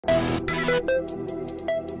Before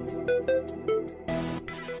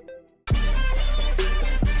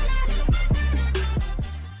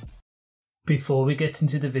we get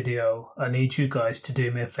into the video, I need you guys to do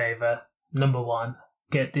me a favour. Number 1,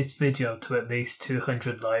 get this video to at least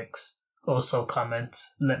 200 likes. Also comment,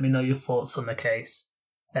 let me know your thoughts on the case.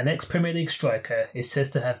 An ex-Premier League striker is said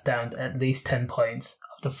to have downed at least 10 points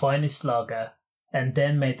of the finest lager and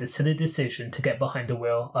then made the silly decision to get behind the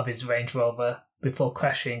wheel of his Range Rover before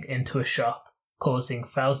crashing into a shop, causing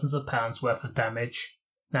thousands of pounds worth of damage.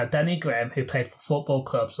 Now, Danny Graham, who played for football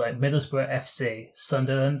clubs like Middlesborough FC,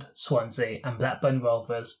 Sunderland, Swansea and Blackburn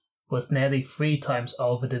Rovers, was nearly 3 times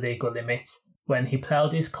over the legal limit when he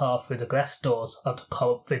ploughed his car through the glass doors of the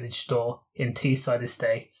Co-op Village store in Teesside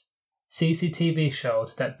Estate. CCTV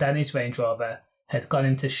showed that Danny's Range Rover had gone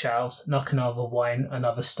into shelves, knocking over wine and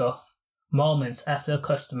other stuff, moments after a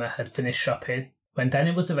customer had finished shopping. When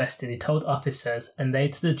Danny was arrested, he told officers and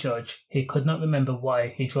later the judge he could not remember why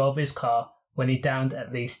he drove his car when he downed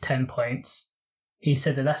at least 10 points. He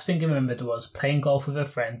said the last thing he remembered was playing golf with a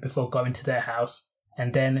friend before going to their house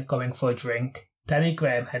and then going for a drink. Danny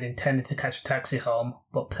Graham had intended to catch a taxi home,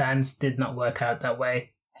 but plans did not work out that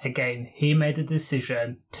way. Again, he made the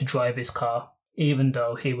decision to drive his car, even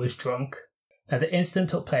though he was drunk. Now, the incident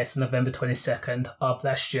took place on November 22nd of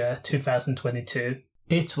last year, 2022.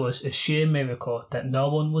 It was a sheer miracle that no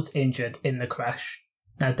one was injured in the crash.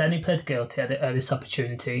 Now, Danny pled guilty at the earliest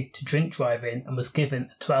opportunity to drink driving and was given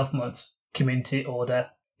a 12-month community order.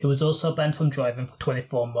 He was also banned from driving for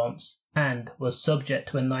 24 months and was subject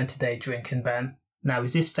to a 90-day drinking ban. Now,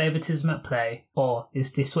 is this favouritism at play, or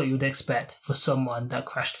is this what you would expect for someone that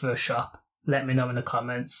crashed through a shop? Let me know in the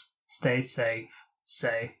comments. Stay safe.